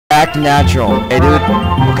back to natural. Hey, dude.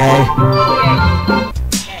 Okay.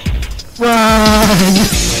 Run!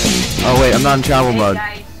 Oh, wait, I'm not in travel mode.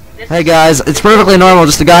 Hey, guys, it's perfectly normal.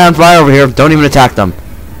 Just a guy on fire over here. Don't even attack them.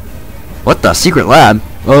 What the? Secret lab?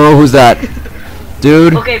 Oh, who's that?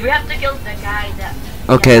 Dude. Okay, we have to kill the guy that...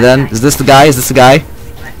 Okay, then. Is this the guy? Is this the guy?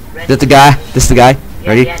 Is that the guy? This the guy?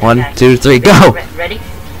 Ready? Yeah, 1, 2, 3, go! Ready?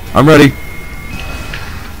 I'm ready.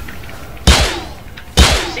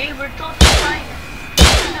 See, we're totally fine.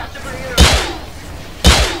 We're not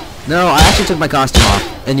superheroes. No, I actually took my costume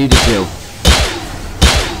off, and you did too.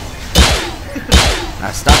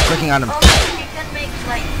 Stop clicking on him. Oh, you can make,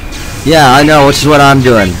 like... Yeah, I know, which is what I'm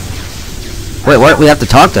doing. Wait, what? We have to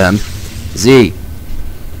talk to him? Z.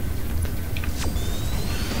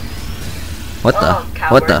 What the? Oh,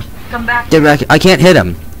 coward. What the? Come back. Get back. I can't hit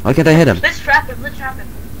him. Why can't I hit him? Let's trap him, let's trap him.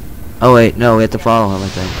 Oh, wait, no, we have to follow him, I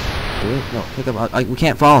think. Do we? No, pick him up. We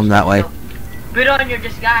can't follow him that way. No. Put on your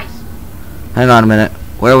disguise. Hang on a minute.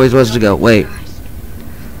 Where are we supposed to go? Wait.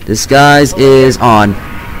 Disguise is on.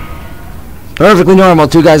 Perfectly normal.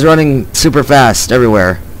 2 guys running super fast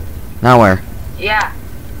everywhere. Now where? Yeah.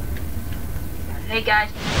 Hey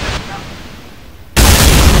guys.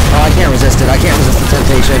 Oh, I can't resist it. I can't resist the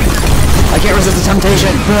temptation. I can't resist the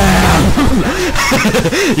temptation.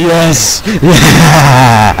 Yes.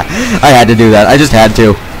 Yeah. I had to do that. I just had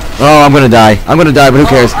to. Oh, I'm gonna die. I'm gonna die, but who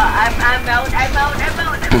cares? I'm out.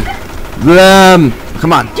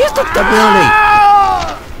 Come on. Just up the building.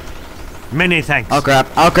 Many thanks. Oh crap.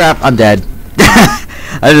 Oh crap. I'm dead.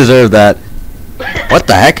 I deserve that. What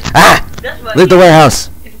the heck? Ah! Leave the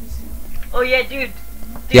warehouse. Oh yeah, dude.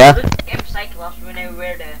 Yeah? Look like I'm Cyclops when I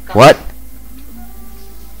wear the costume. What?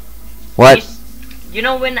 What? You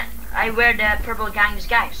know when I wear the purple gang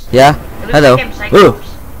disguise? Yeah? It looks Hello. like I'm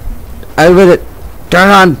Cyclops. I read it. Turn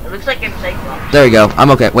on. It looks like I'm Cyclops. There we go.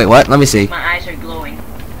 I'm okay. Wait, what? Let me see. My eyes are glowing.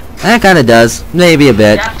 That kind of does. Maybe a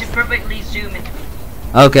bit. You have to perfectly zoom into me.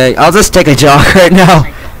 Okay, I'll just take a jog right now.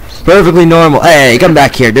 Perfectly normal. Hey, come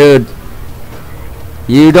back here, dude.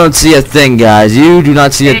 You don't see a thing, guys. You do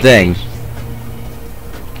not see a thing.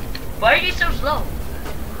 Why are you so slow?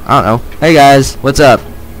 I don't know. Hey, guys. What's up?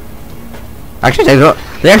 Actually,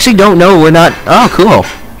 they actually don't know we're not... Oh, cool.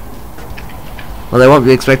 Well, they won't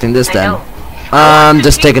be expecting this then. I'm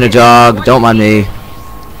just taking a jog. Don't mind me.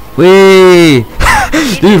 Whee!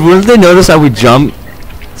 Dude, wouldn't they notice how we jump?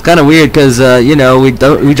 It's kind of weird because, you know, we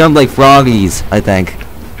jump like froggies, I think.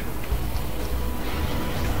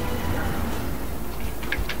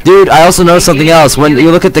 Dude, I also noticed something else. When you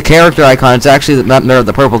look at the character icon, it's actually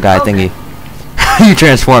the purple guy thingy. You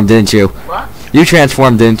transformed, didn't you? What? You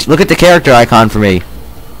transformed, didn't you? Look at the character icon for me.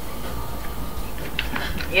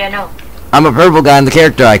 Yeah, no. I'm a purple guy in the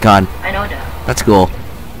character icon. I know that. That's cool.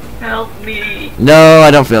 Help me. No, I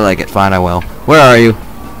don't feel like it. Fine, I will. Where are you?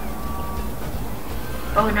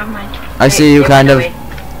 Oh, never mind. I see you, kind of.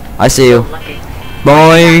 I see you. Lucky.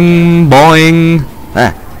 Boing, boing.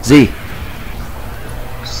 Ah, Z.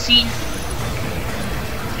 See.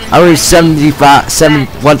 I received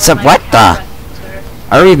 75, what the?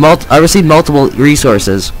 I received multiple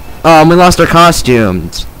resources. Oh, and we lost our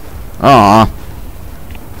costumes. Aw.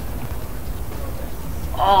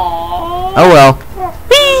 Oh. Oh well.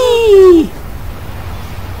 Whee!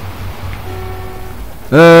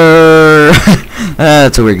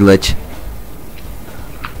 That's a weird glitch.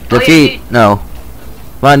 Defeat. No.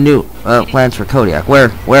 Find new plans for Kodiak.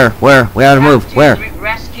 Where? We have to move. Where?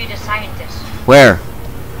 Rescue the scientists. Where?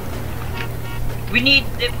 We need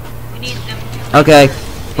them. Okay.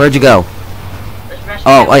 Where'd you go? Let's rescue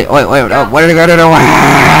Oh, them. wait. Oh, where did I go?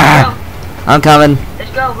 I'm coming.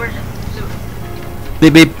 Let's go. Where's it?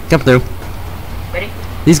 Beep beep. Come through. Ready?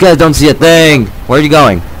 These guys don't see a thing. Where are you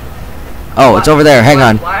going? Oh, it's over there. Hang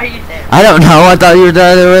on. Why are you there? I don't know. I thought you were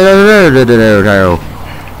there.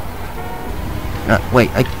 Wait.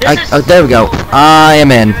 Oh, there we go. I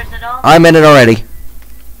am in. I'm in it already.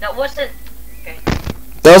 That wasn't. Okay.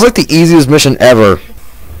 That was like the easiest mission ever.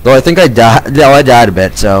 Though I think I died. No, I died a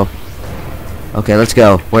bit. So. Okay, let's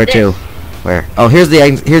go. Where to? Where? Oh, here's the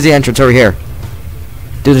entrance over here.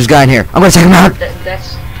 Dude, there's a guy in here. I'm gonna take him out.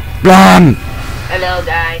 That's. Blam. Hello,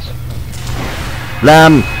 guys.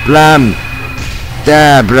 Blam. Blam.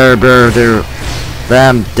 Da blur blur blur.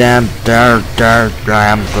 Blam dam dar dar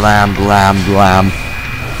blam blam blam blam.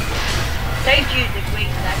 Thank you, the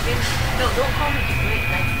Great Dragon. No, don't call me the Great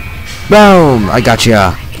Dragon. Boom! I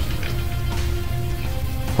gotcha.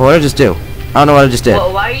 What did I just do? I don't know what I just did.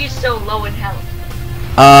 Well, why are you so low in health?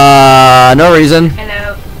 No reason.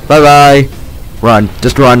 Hello. Bye bye. Run.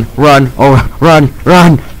 Just run. Run. Oh, run.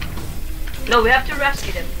 Run. No, we have to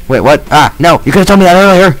rescue them. Wait, what? Ah, no. You could have told me that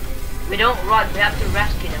earlier. We don't run. We have to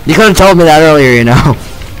rescue them. You could have told me that earlier, you know.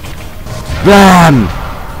 Bam!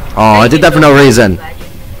 Oh, I did that for no reason.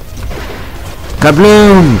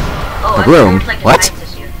 Kabloom! Oh, Kabloom? like What?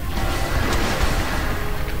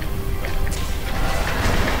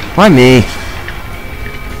 Why me?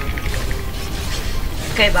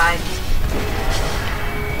 Okay, bye.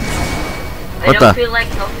 What I don't feel like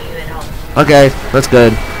helping you at all. Okay, that's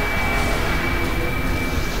good.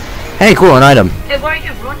 Hey, cool, an item. Hey, why are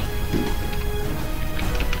you running?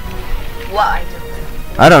 What item?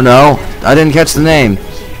 I don't know. I didn't catch the name.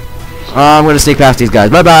 Oh, I'm gonna sneak past these guys.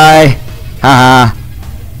 Bye-bye! Haha.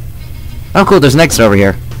 Oh, cool, there's an exit over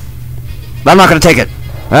here. But I'm not gonna take it.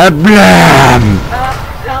 Blam!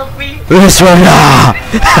 Help me! This one, ah!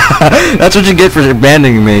 That's what you get for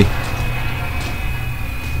abandoning me.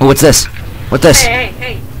 Oh, what's this? What's this?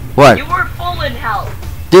 Hey! What? You were full in health.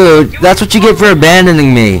 Dude, that's what you get for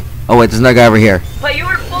abandoning me. Oh wait, there's another guy over here. But you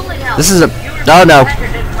were full in health. This is a... You were Oh no. better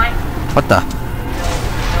than mine. What the? No,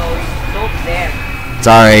 don't dare.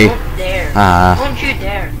 Sorry. Don't dare. Ah. Don't you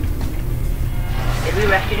dare. Did we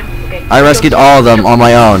rescue them? Okay. I rescued all of them on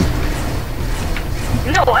my own.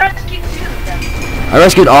 No, I rescued 2 of them. I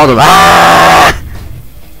rescued all of them. Ah!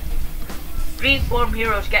 Reform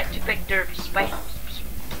heroes get to pick their spikes.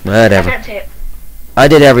 Whatever. I can't say it. I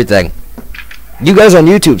did everything. You guys on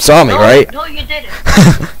YouTube saw me, right? No, you didn't.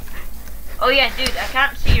 Oh yeah, dude, I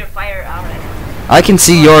can't see your fire already. I can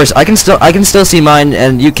see yours. I can still see mine,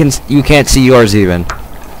 and you can't see yours even.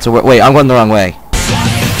 So wait, I'm going the wrong way.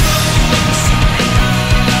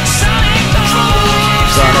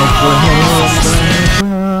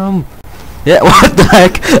 Yeah, what the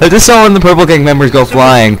heck? I just saw one of the Purple Gang members go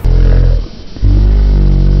flying.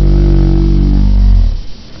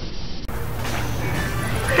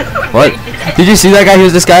 What? Did you see that guy? He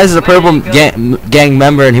was disguised as a Purple Gang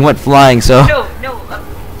member, and he went flying. So. No.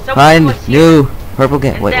 Find new Purple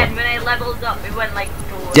Gang. And Wait. then when I leveled up, it went like.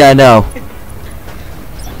 Yeah, I know.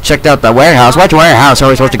 Checked out the warehouse. Which warehouse are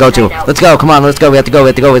we supposed to go to? Let's go. Come on, let's go. We have to go. We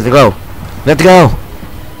have to go. We have to go. We have to go.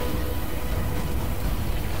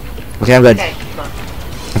 Okay, I'm good. Okay, come on.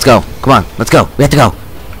 Let's go. Come on. Let's go. We have to go.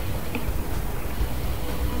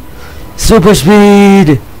 Super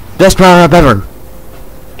speed. Best power up ever.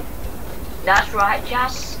 That's right,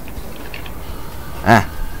 Jess. Ah.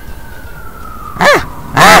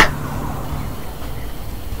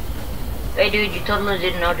 Hey, dude, you totally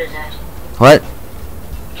didn't notice that. What?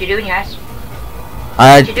 What you doing, Jess? What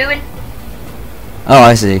I. you doing? Oh,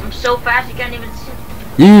 I see. I'm so fast you can't even see.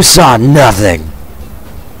 You saw nothing.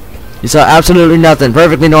 You saw absolutely nothing.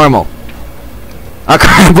 Perfectly normal. Oh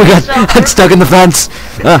crap! I'm stuck in the fence.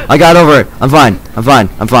 I got over it. I'm fine. I'm fine.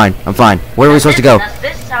 I'm fine. I'm fine. Where are we supposed to go? Does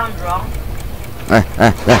this sound wrong?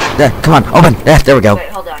 Come on, open. There we go. Wait,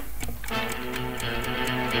 hold on.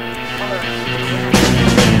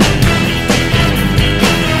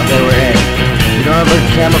 Okay, we're in. You don't have a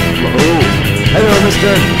camera. Oh, hello,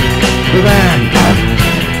 Mister. We ran.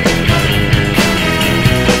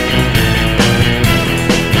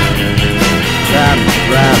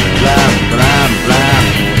 Blam.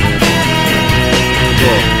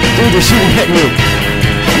 Cool. Dude, they're shooting at you.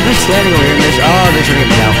 I'm just standing over here and they're shooting at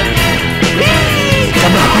me now.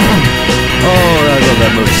 Come on. Oh, I love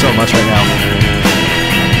that move so much right now.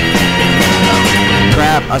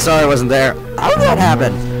 Crap, I saw I wasn't there. How did that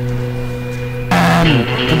happen?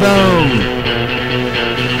 Kaboom.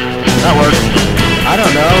 That worked. I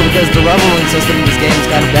don't know, because the leveling system in this game is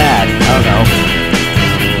kind of bad. I don't know.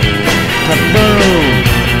 Kaboom.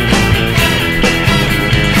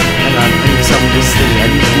 Hang on, I need something to see. I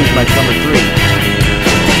need to use my number 3.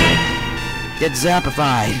 Get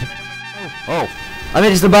zappified. Oh, I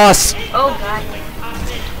made it to the boss. Oh god.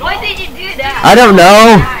 Why did you do that? I don't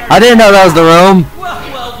know. I didn't know that was the room. Well.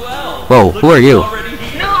 Whoa, who are you?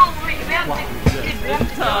 No, we have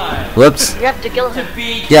to. Whoops. We have to kill him.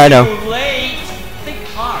 Yeah, I know. Think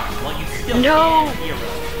hard while you still No. can, hero.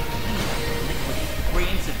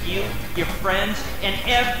 Dreams of you, your friends, and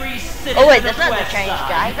every citizen Oh wait, of that's not the West Chinese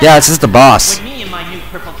Side. guy. Yeah, it's just the boss. When me and my new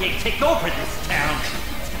Purple Gang take over this town,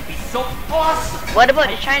 it's gonna be so awesome. What about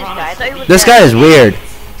the Chinese guy? I thought he was. This guy is weird.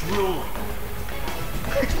 Drooling.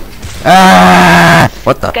 Ah!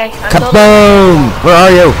 What the? Okay, I'm Kaboom! Where are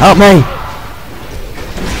you? Help me!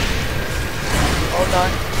 Hold on.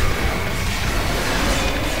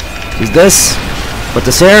 Is this? What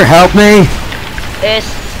this here? Help me! It's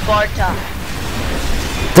Sparta.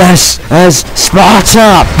 This is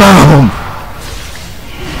Sparta! Boom!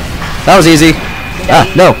 That was easy. Ah,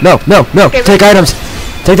 no. Okay, Take items.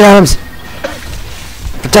 Take the items.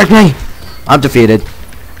 Protect me. I'm defeated.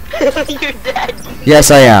 You're dead. Yes,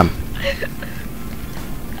 I am.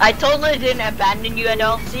 I totally didn't abandon you at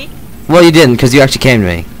all, see? Well, you didn't, because you actually came to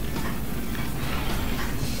me.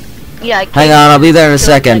 Yeah, I Hang on, I'll be there in a killed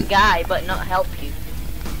second. the guy, but not help you.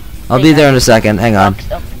 I'll be there in a second. Hang on.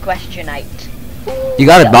 Box of questionite. You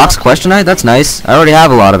got a box questionite? That's nice. I already have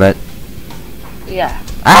a lot of it. Yeah.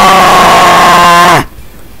 Ah!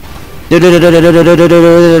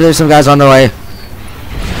 There's some guys on the way.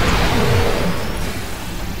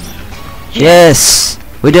 Yes!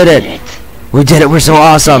 We did it! We did it! We're so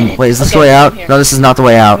awesome! Wait, is this the way out? No, this is not the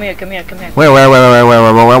way out. Come here, come here, come here. Where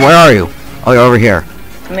are you? Oh, you're over here.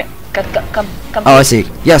 Come here. Come. Oh, I see.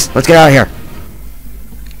 Yes, let's get out of here.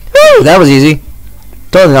 Woo! That was easy.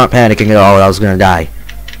 Totally not panicking at all. I was gonna die.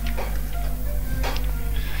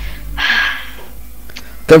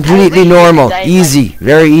 Completely normal. Easy.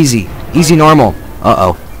 Very easy. Easy normal.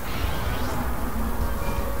 Uh-oh.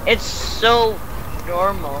 It's so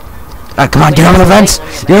normal. Come on, get over the fence!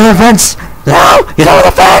 Get over the fence! No! Get over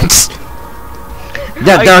the fence!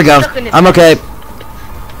 Yeah, there we go. I'm okay.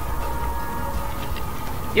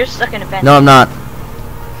 You're stuck in a fence. No, I'm not.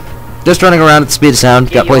 Just running around at the speed of sound.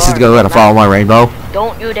 Yeah, Got places to go. Gotta follow my rainbow.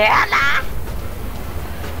 Don't you dare laugh!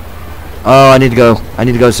 Oh, I need to go. I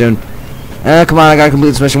need to go soon. Come on, I gotta complete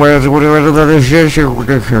this mission. I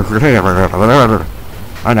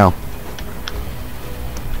know.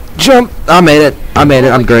 Jump! I made it. I made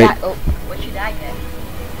it. I'm great. Oh, what should I get?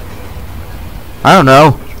 I don't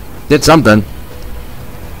know. Did something.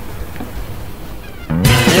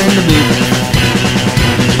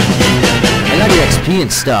 I got your XP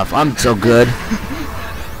and stuff. I'm so good.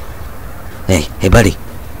 Hey, buddy.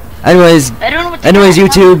 Anyways, I don't know what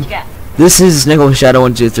YouTube. This is Nickel Shadow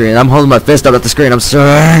 123, and I'm holding my fist up at the screen. I'm so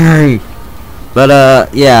angry. But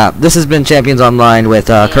yeah, this has been Champions Online with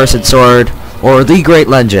CursedSword, or the Great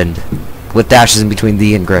Legend, with dashes in between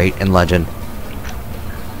the and Great and Legend.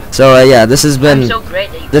 So yeah, this has been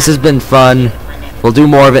fun. We'll do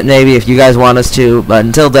more of it maybe if you guys want us to. But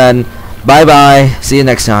until then, bye bye. See you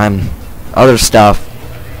next time. Other stuff,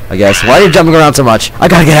 I guess. Why are you jumping around so much? I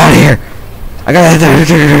gotta get out of here. I gotta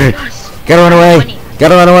run away.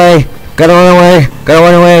 Gotta run away. Gotta run away. Gotta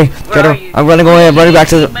run away. I'm running away. I'm running back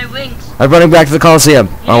to the. I'm running back to the Coliseum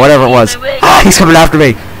or whatever it was. Ah, he's coming after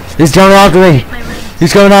me. He's coming after me.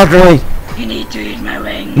 He's coming after me. You need to eat my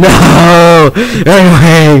wings. No.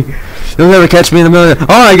 Anyway, you'll never catch me in the middle.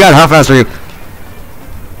 Oh my God, how fast are you?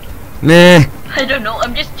 Nah. I don't know.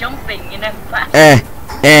 I'm just jumping, you know. Fast.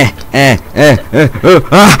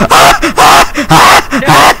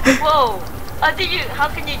 Whoa! How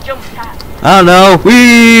can you jump that? I don't know.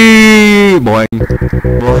 Wee! Boing. Boing.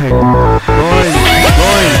 Boing. Boing.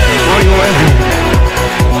 Boing away.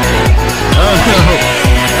 Oh no.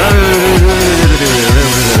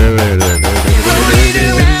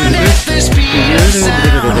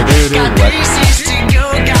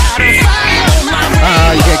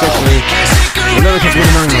 You can't catch me. You'll never catch me in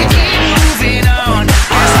the morning.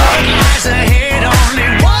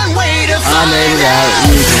 I made it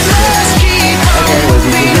out.